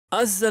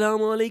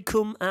Assalamu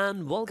alaikum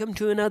and welcome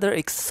to another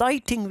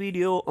exciting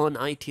video on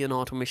IT and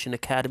Automation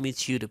Academy's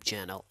YouTube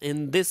channel.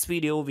 In this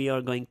video, we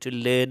are going to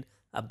learn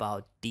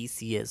about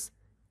DCS,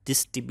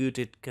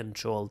 Distributed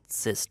Control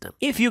System.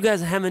 If you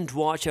guys haven't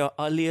watched our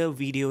earlier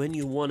video and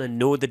you want to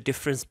know the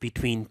difference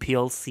between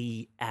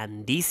PLC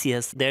and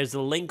DCS, there's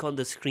a link on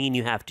the screen.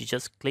 You have to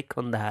just click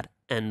on that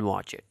and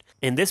watch it.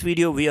 In this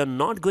video, we are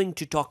not going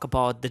to talk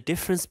about the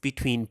difference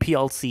between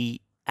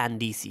PLC and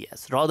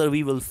DCS. Rather,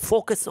 we will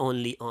focus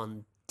only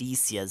on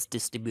DCS,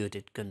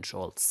 Distributed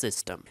Control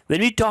System.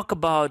 When we talk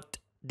about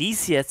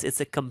DCS,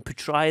 it's a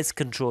computerized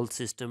control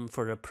system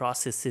for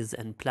processes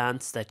and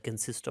plants that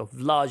consist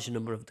of large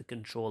number of the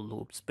control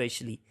loops,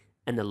 especially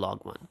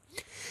analog one,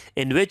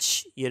 in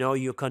which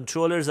your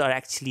controllers are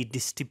actually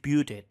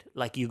distributed.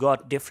 Like you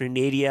got different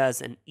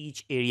areas and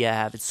each area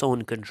have its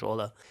own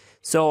controller.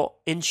 So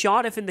in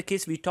short, if in the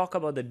case we talk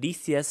about the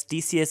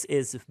DCS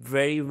is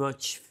very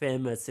much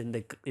famous in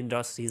the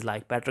industries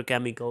like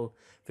petrochemical,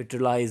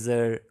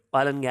 fertilizer,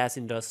 oil and gas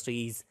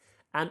industries,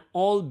 and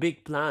all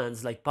big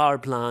plants like power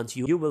plants.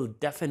 You will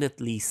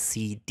definitely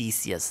see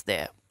DCS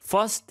there.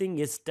 First thing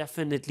is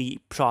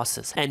definitely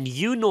process, and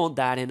you know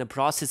that in a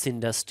process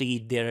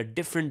industry there are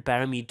different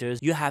parameters.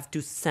 You have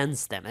to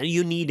sense them and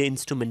you need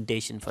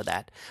instrumentation for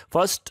that.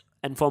 First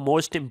and for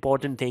most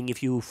important thing,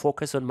 if you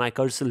focus on my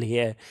cursor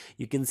here,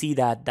 you can see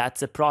that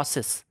that's a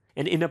process,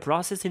 and in a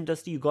process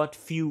industry you got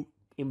few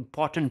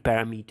important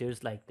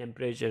parameters like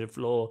temperature,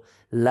 flow,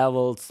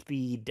 level,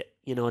 speed,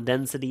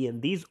 density,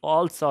 and these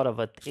all sort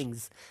of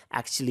things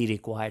actually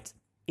requires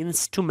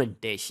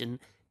instrumentation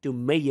to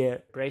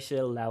measure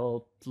pressure,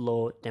 level,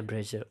 flow,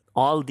 temperature,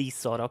 all these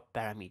sort of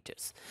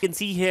parameters. You can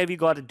see here we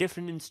got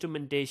different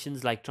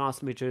instrumentations like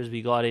transmitters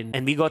we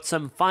got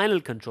some final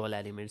control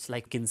elements,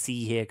 like you can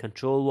see here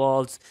control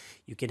valves,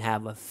 you can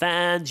have a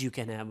fans, you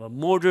can have a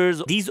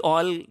motors. These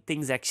all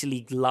things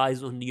actually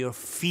lies on your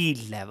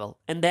field level.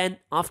 And then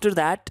after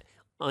that,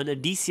 on a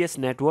DCS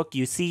network,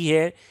 you see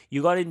here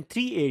you got in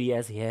 3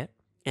 areas here,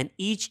 and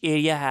each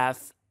area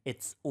have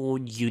its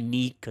own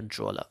unique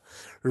controller.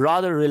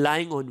 Rather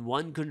relying on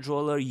one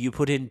controller, you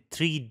put in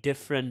 3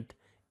 different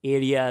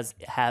areas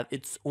have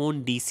its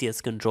own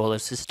DCS controller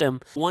system.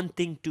 One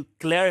thing to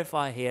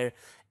clarify here,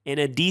 in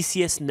a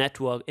DCS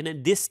network,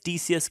 this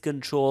DCS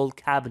control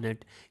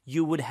cabinet,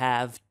 you would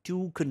have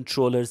 2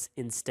 controllers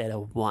instead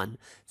of 1.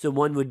 So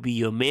one would be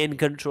your main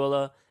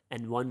controller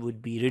and one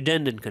would be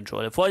redundant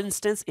controller. For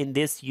instance, in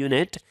this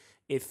unit,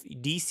 if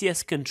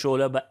DCS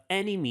controller by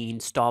any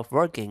means stop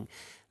working,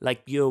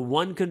 like your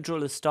one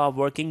controller stop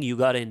working, you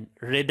got a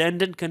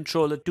redundant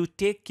controller to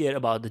take care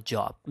about the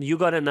job. You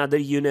got another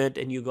unit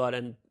and you got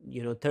a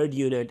third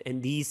unit,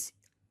 and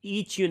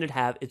each unit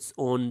have its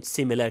own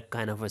similar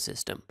kind of a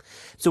system.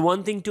 So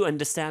one thing to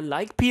understand,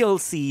 like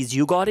PLCs,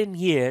 you got in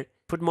here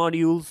input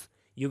modules,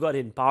 you got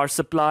in power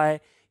supply.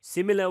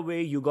 Similar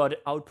way, you got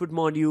output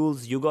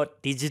modules, you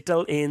got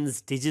digital ins,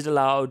 digital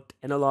out,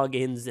 analog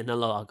ins,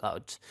 analog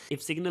outs.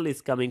 If signal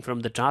is coming from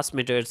the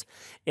transmitters,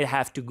 it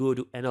have to go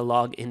to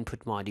analog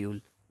input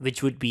module,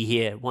 which would be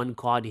here, one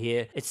card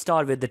here. It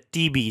start with the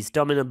TBs,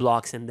 terminal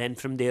blocks, and then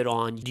from there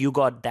on, you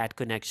got that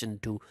connection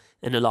to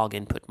analog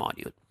input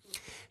module.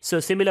 So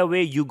similar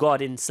way, you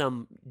got in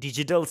some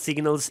digital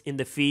signals in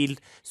the field.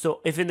 So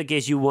if in the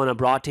case you want to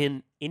brought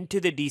in into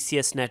the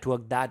DCS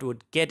network, that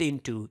would get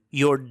into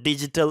your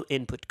digital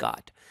input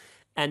card.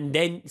 And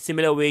then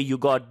similar way, you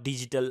got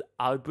digital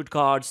output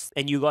cards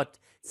and you got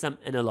some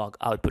analog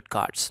output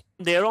cards.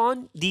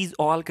 Thereon, these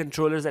all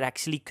controllers are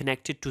actually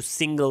connected to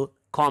single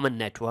common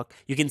network.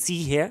 You can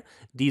see here,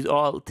 these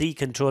all 3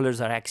 controllers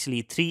are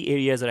actually 3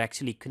 areas are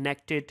actually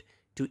connected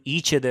to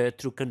each other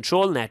through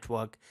control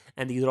network,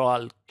 and these are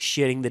all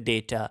sharing the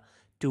data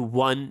to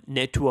one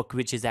network,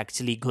 which is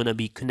actually going to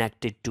be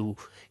connected to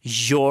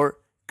your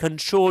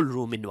control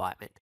room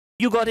environment.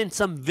 You got in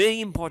some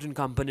very important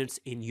components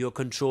in your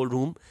control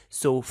room.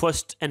 So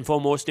first and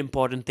foremost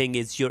important thing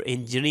is your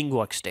engineering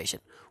workstation.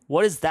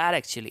 What is that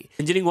actually?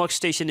 Engineering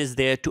workstation is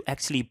there to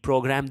actually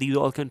program these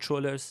all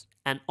controllers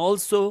and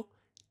also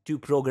to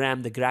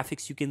program the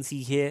graphics you can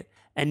see here.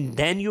 And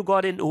then you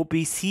got an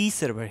OPC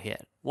server here.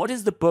 What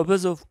is the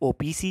purpose of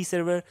OPC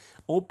server?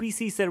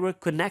 OPC server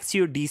connects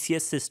your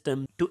DCS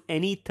system to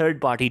any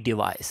third-party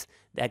device.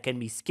 That can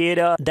be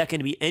SCADA, that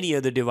can be any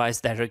other device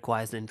that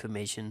requires the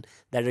information,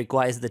 that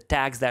requires the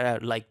tags that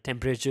are like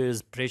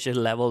temperatures, pressure,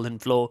 level,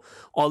 and flow.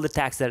 All the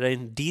tags that are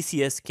in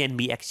DCS can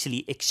be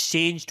actually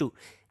exchanged to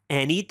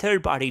any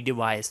third-party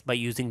device by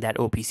using that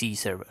OPC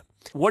server.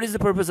 What is the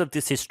purpose of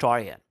this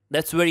historian?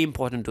 That's very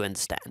important to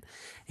understand.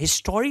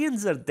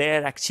 Historians are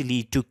there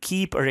actually to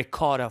keep a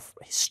record of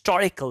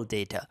historical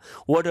data.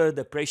 What are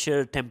the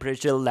pressure,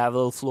 temperature,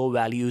 level, flow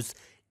values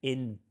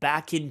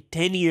back in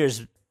 10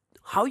 years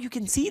How you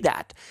can see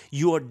that?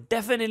 You are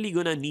definitely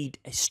gonna need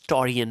a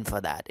historian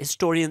for that.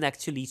 Historians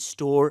actually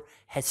store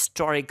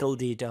historical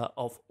data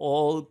of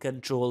all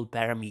control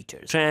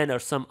parameters. Trend or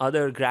some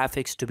other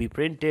graphics to be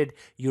printed,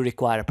 you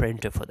require a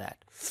printer for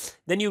that.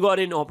 Then you got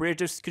in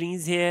operator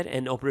screens here,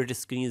 and operator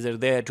screens are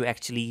there to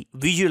actually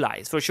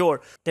visualize for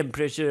sure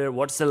temperature,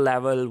 what's the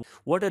level,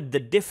 what are the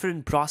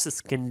different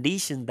process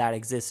conditions that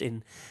exist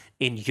in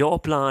your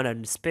plant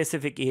and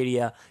specific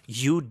area.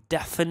 You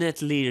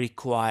definitely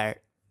require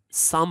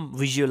some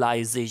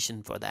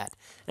visualization for that.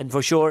 And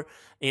for sure,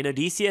 in a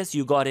DCS,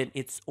 you got in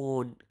its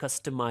own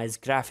customized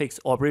graphics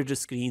operator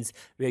screens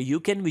where you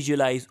can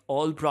visualize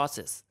all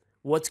process.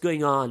 What's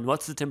going on,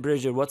 what's the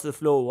temperature, what's the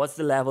flow, what's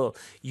the level.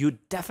 You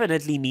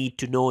definitely need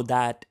to know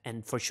that,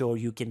 and for sure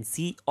you can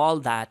see all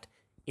that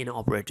in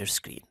operator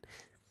screen.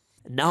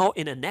 Now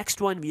in the next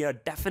one, we are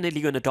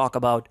definitely going to talk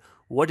about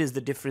what is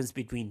the difference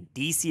between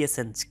DCS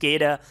and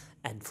SCADA,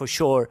 and for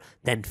sure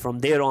then from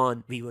there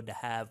on we would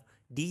have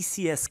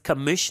DCS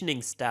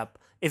commissioning step.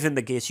 If in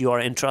the case you are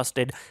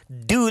interested,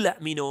 do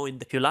let me know.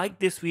 If you like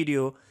this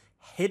video,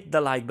 hit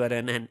the like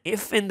button, and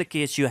if in the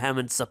case you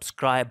haven't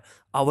subscribed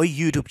our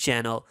YouTube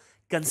channel,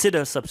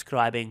 consider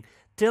subscribing.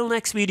 Till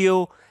next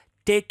video,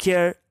 take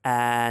care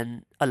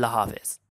and Allah Hafiz.